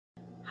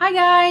Hi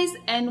guys,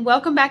 and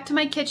welcome back to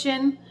my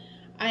kitchen.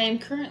 I am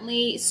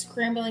currently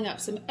scrambling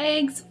up some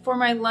eggs for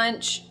my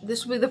lunch.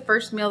 This will be the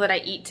first meal that I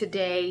eat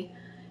today,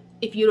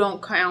 if you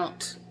don't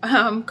count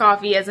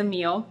coffee as a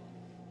meal.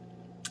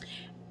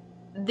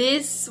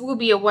 This will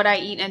be a what I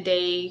eat in a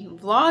day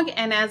vlog,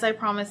 and as I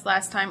promised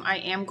last time, I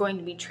am going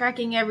to be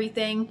tracking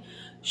everything,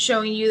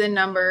 showing you the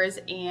numbers,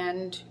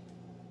 and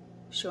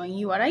showing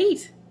you what I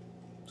eat.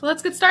 So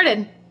let's get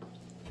started.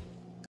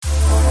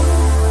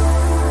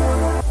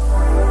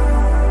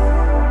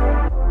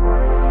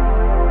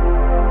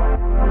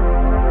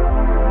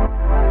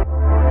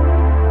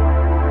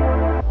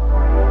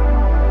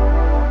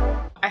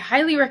 I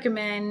highly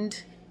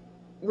recommend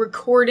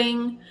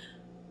recording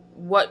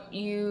what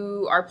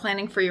you are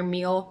planning for your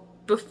meal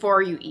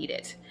before you eat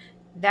it.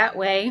 That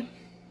way,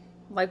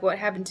 like what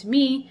happened to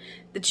me,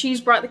 the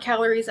cheese brought the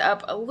calories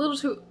up a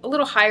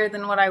little higher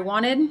than what I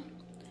wanted,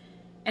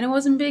 and it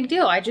wasn't a big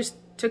deal. I just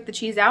took the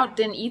cheese out,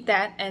 didn't eat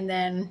that, and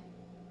then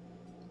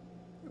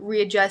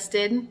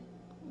readjusted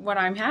what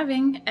I'm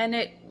having, and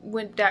it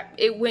went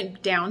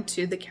down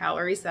to the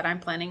calories that I'm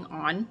planning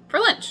on for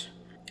lunch.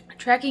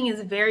 Tracking is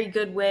a very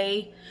good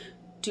way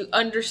to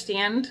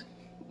understand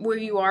where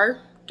you are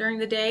during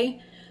the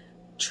day.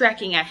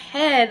 Tracking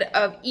ahead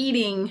of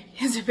eating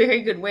is a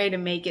very good way to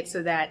make it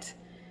so that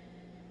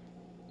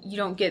you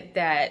don't get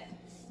that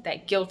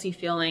guilty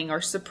feeling or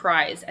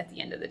surprise at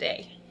the end of the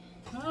day.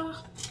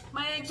 Oh,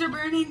 my eggs are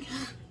burning.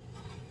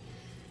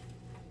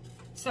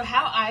 So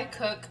how I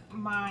cook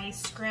my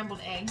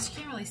scrambled eggs, you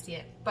can't really see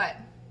it, but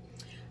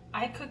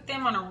I cook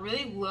them on a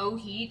really low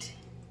heat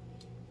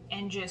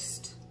and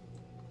just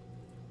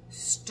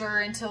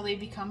stir until they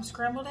become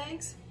scrambled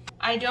eggs.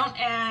 I don't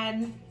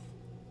add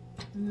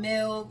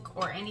milk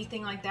or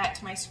anything like that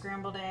to my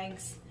scrambled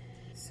eggs.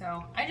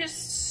 So I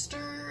just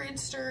stir and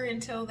stir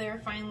until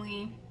they're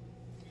finally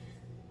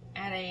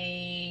at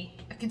a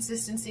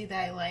consistency that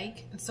I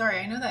like. And sorry,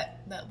 I know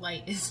that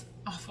light is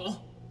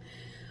awful.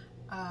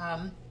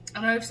 I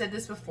know I've said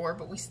this before,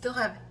 but we still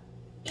have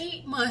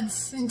 8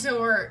 months until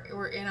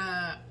we're in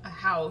a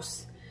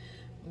house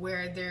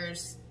where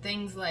there's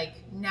things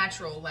like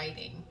natural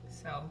lighting.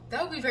 So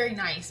that would be very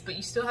nice, but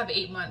you still have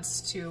 8 months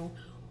to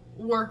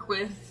work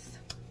with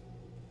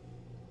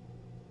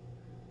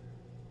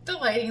the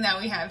lighting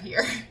that we have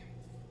here.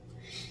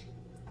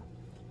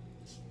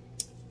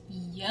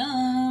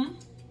 Yum.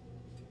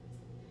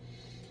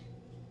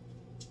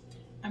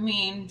 I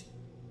mean,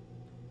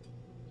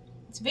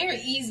 it's very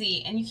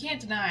easy, and you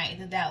can't deny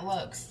that that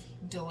looks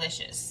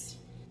delicious.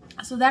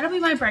 So that'll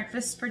be my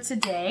breakfast for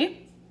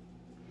today.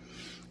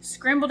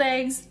 Scrambled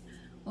eggs,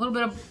 a little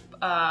bit of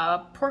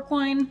pork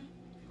loin,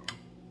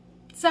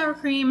 sour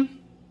cream.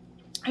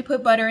 I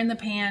put butter in the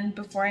pan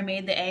before I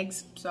made the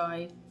eggs, so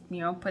I,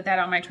 put that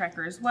on my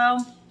tracker as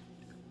well.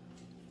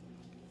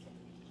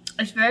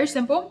 It's very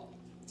simple,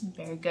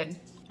 very good.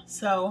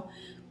 So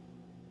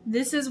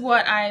this is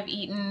what I've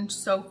eaten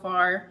so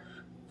far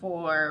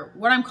for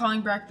what I'm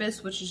calling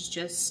breakfast, which is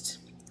just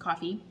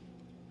coffee.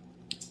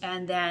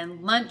 And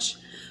then lunch,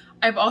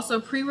 I've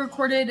also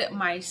pre-recorded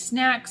my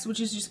snacks,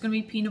 which is just gonna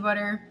be peanut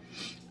butter.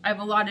 I've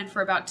allotted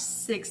for about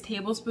 6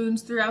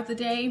 tablespoons throughout the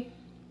day.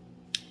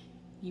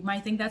 You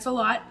might think that's a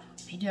lot.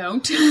 I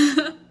don't.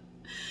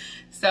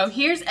 So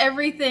here's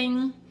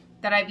everything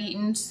that I've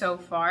eaten so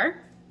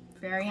far.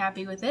 Very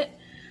happy with it.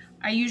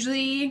 I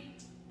usually,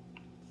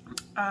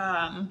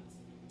 I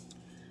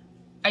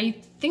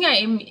think I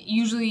am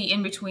usually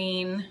in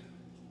between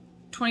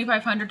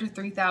 2,500 to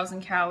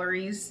 3,000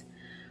 calories.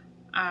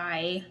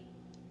 I'm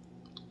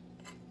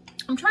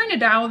trying to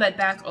dial that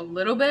back a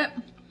little bit.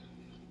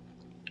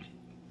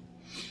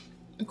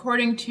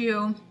 According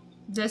to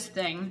this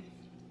thing,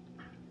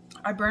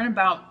 I burn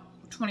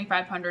about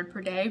 2,500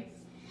 per day.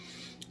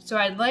 So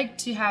I'd like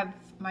to have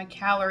my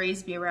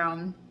calories be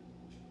around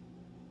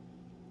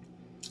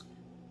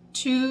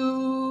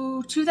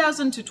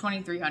 2,000 to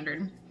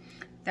 2,300.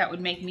 That would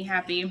make me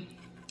happy.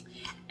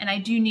 And I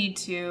do need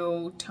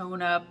to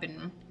tone up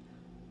and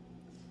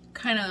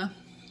kind of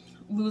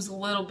lose a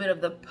little bit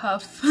of the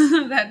puff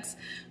that's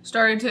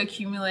started to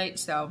accumulate.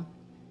 So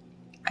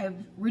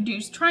I've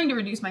trying to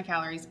reduce my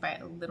calories by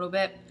a little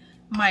bit.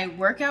 My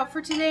workout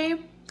for today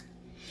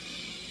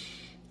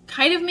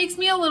kind of makes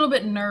me a little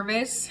bit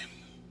nervous.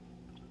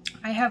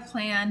 I have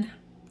planned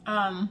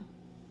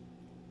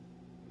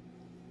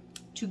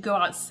to go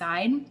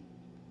outside.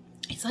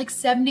 It's like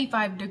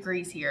 75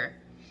 degrees here.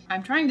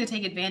 I'm trying to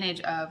take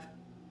advantage of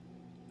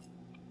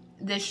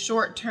this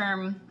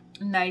short-term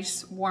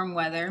nice warm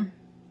weather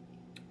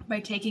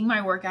by taking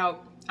my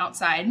workout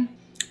outside.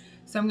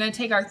 So I'm going to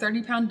take our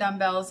 30-pound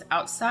dumbbells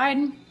outside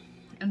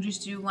and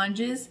just do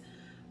lunges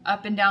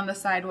up and down the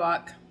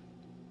sidewalk.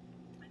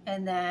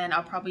 And then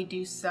I'll probably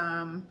do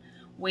some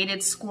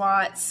weighted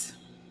squats.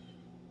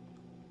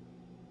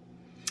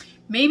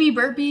 Maybe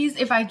burpees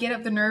if I get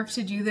up the nerve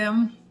to do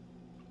them.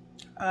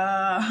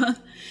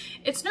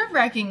 It's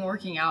nerve-wracking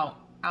working out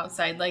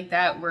outside like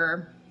that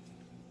where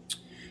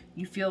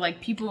you feel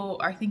like people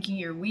are thinking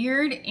you're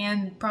weird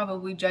and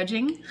probably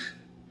judging.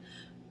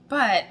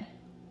 But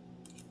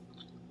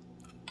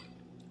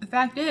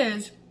fact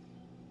is,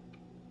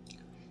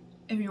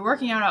 if you're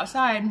working out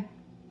outside,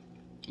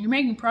 you're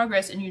making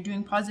progress and you're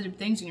doing positive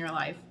things in your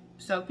life.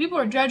 So if people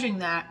are judging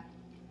that,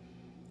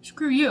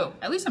 screw you.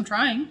 At least I'm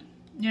trying,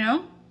 you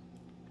know?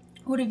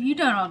 What have you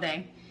done all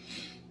day?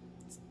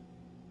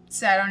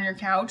 Sat on your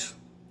couch,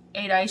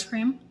 ate ice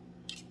cream.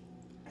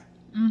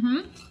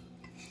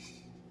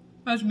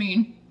 That's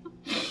mean,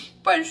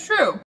 but it's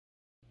true.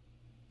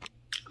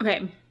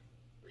 Okay,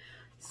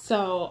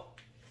 so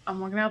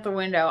I'm looking out the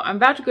window. I'm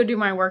about to go do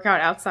my workout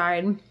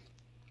outside.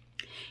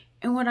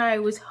 And what I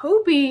was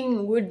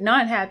hoping would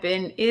not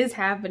happen is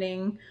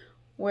happening,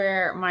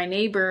 where my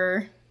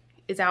neighbor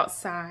is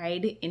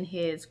outside in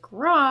his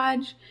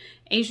garage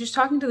and he's just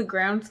talking to the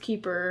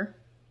groundskeeper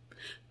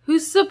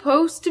who's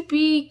supposed to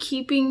be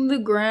keeping the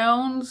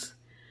grounds.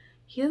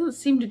 He doesn't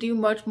seem to do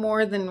much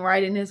more than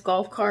ride in his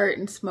golf cart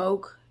and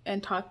smoke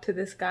and talk to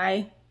this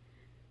guy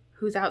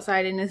who's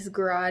outside in his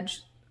garage.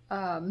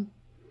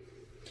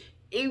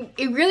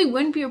 It really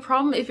wouldn't be a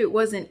problem if it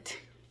wasn't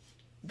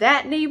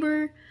that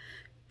neighbor,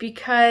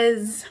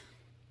 because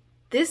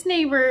this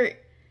neighbor,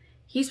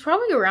 he's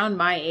probably around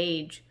my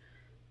age,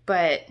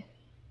 but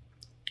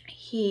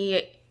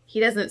he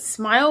doesn't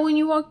smile when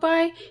you walk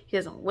by, he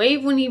doesn't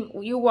wave when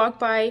you walk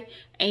by,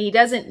 and he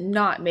doesn't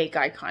not make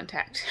eye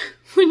contact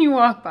when you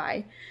walk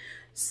by.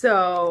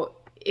 So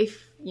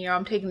if, you know,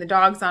 I'm taking the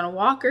dogs on a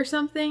walk or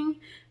something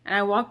and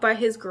I walk by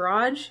his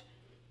garage,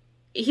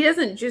 he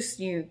doesn't just,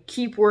 you know,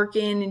 keep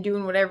working and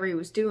doing whatever he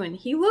was doing.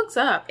 He looks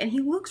up and he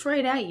looks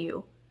right at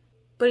you,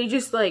 but he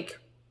just like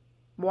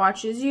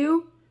watches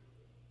you,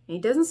 and he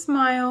doesn't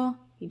smile,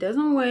 he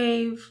doesn't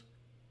wave,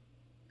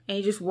 and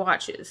he just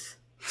watches.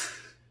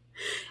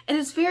 And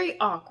it's very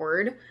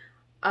awkward.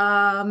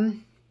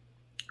 I've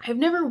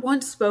never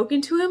once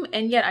spoken to him,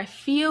 and yet I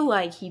feel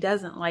like he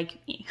doesn't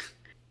like me.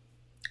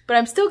 But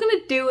I'm still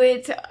gonna do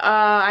it.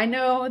 I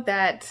know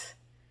that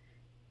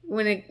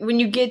when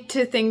you get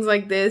to things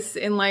like this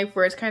in life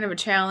where it's kind of a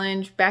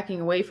challenge, backing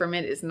away from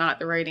it is not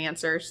the right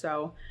answer.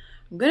 So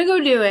I'm gonna go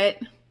do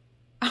it.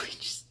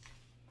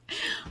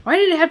 Why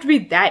did it have to be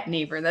that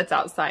neighbor that's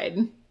outside?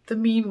 The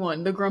mean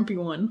one, the grumpy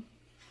one.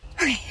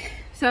 Okay,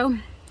 so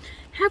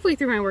halfway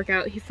through my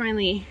workout, he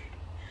finally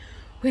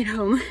went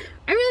home.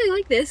 I really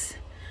like this.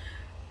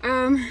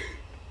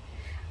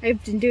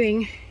 I've been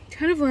doing a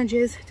ton of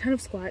lunges, a ton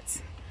of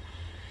squats,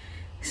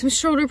 some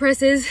shoulder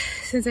presses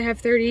since I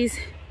have 30s,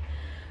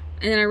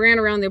 and then I ran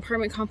around the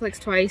apartment complex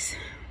twice,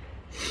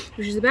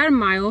 which is about a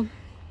mile,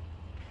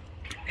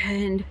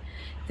 and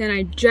then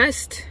I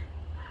just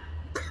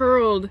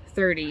curled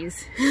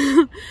 30s.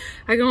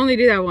 I can only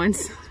do that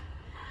once,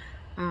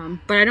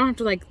 but I don't have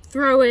to like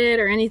throw it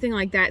or anything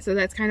like that, so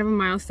that's kind of a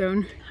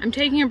milestone. I'm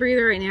taking a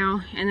breather right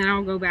now, and then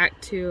I'll go back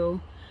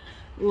to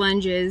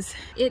lunges.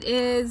 It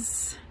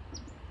is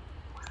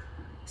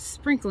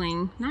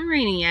sprinkling, not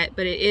raining yet,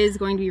 but it is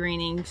going to be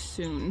raining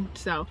soon,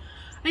 so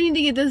I need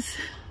to get this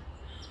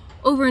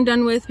over and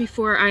done with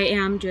before I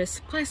am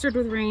just plastered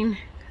with rain,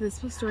 because it's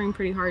supposed to rain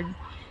pretty hard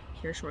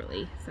here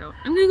shortly. So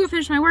I'm gonna go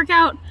finish my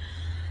workout.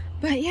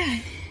 But yeah,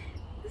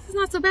 this is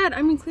not so bad.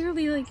 I mean,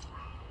 clearly, like,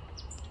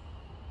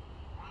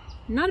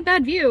 not a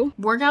bad view.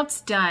 Workout's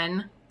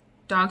done.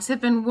 Dogs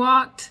have been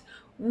walked.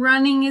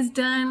 Running is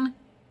done.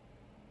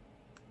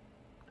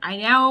 I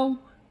now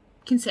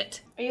can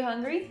sit. Are you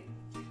hungry?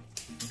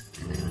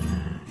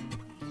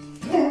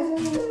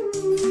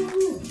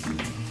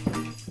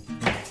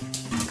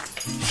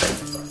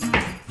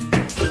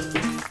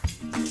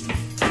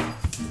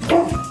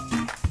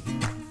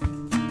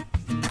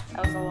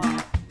 That was a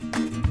lot.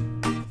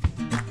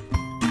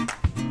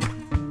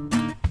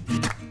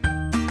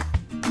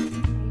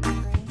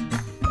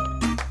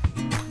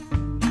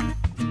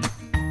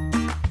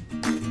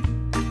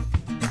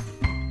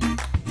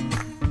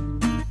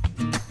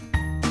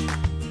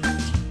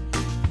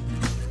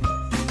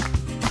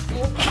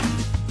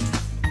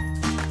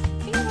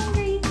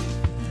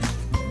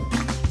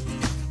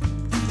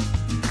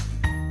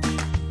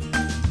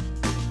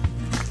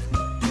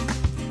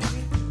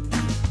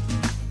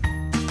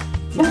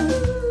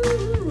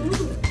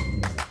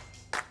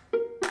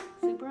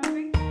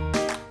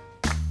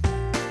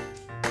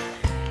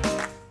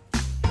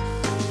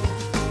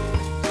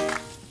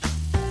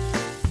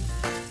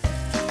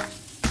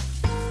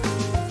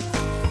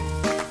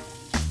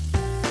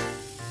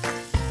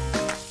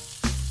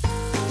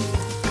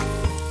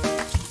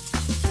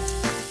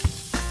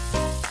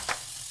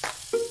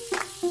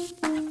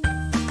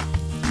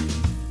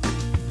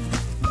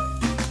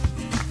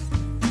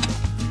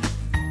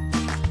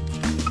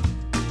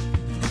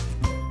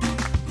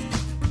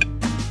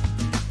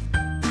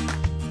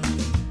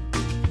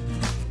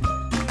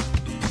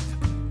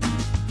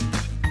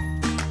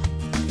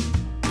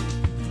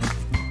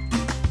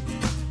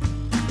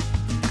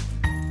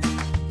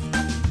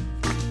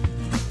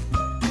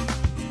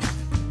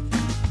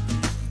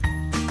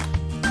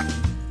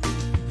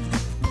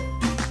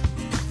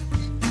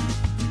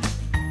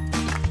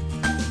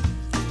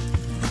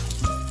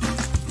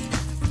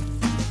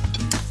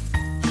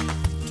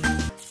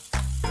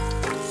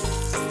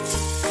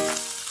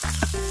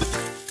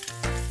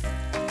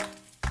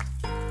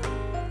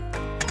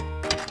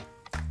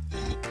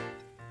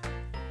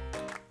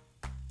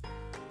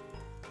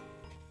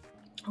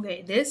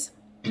 Okay, this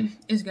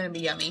is gonna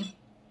be yummy.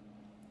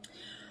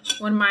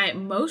 One of my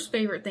most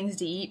favorite things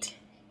to eat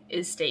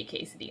is steak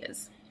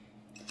quesadillas.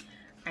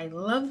 I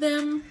love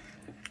them.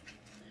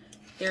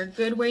 They're a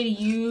good way to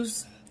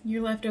use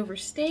your leftover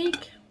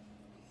steak.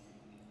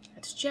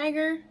 That's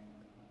Jagger.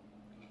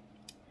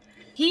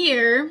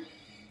 Here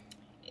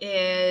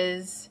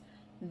is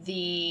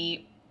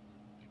the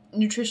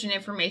nutrition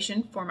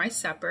information for my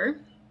supper.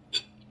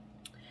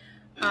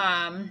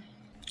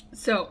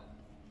 So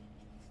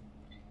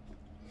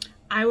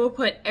I will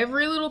put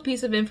every little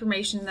piece of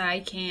information that I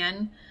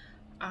can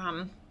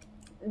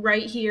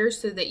right here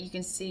so that you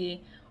can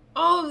see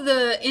all of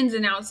the ins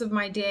and outs of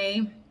my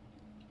day,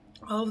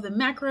 all of the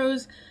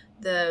macros,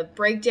 the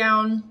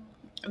breakdown,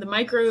 the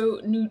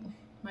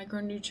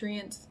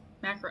micronutrients,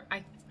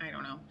 I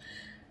don't know.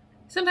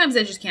 Sometimes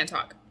I just can't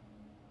talk.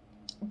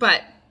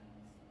 But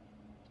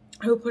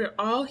I will put it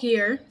all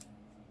here.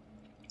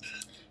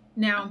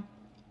 Now,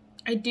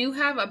 I do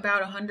have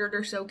about 100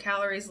 or so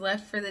calories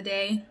left for the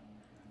day.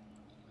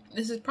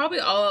 This is probably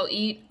all I'll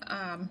eat.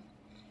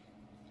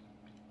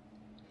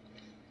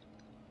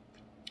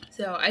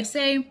 So I'd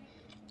say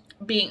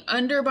being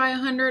under by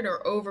 100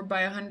 or over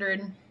by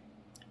 100,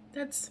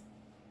 that's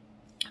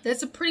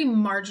a pretty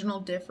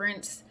marginal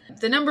difference.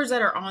 The numbers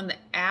that are on the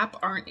app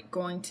aren't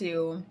going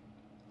to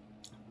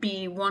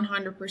be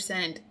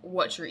 100%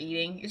 what you're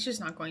eating. It's just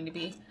not going to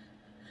be.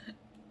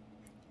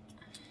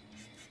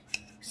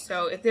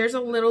 So if there's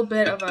a little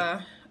bit of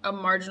a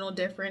marginal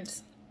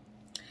difference,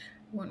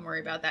 I wouldn't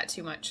worry about that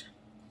too much.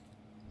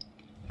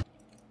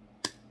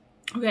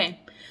 Okay,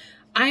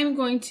 I'm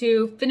going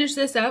to finish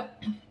this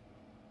up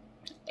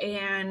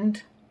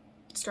and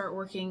start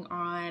working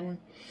on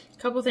a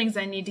couple things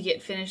I need to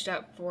get finished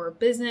up for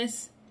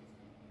business.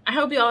 I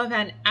hope you all have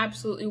had an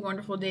absolutely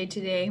wonderful day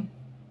today.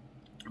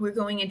 We're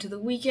going into the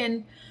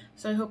weekend,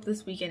 so I hope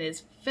this weekend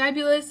is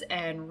fabulous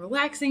and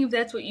relaxing if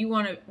that's what you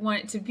want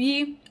it to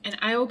be. And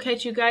I will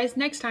catch you guys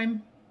next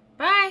time.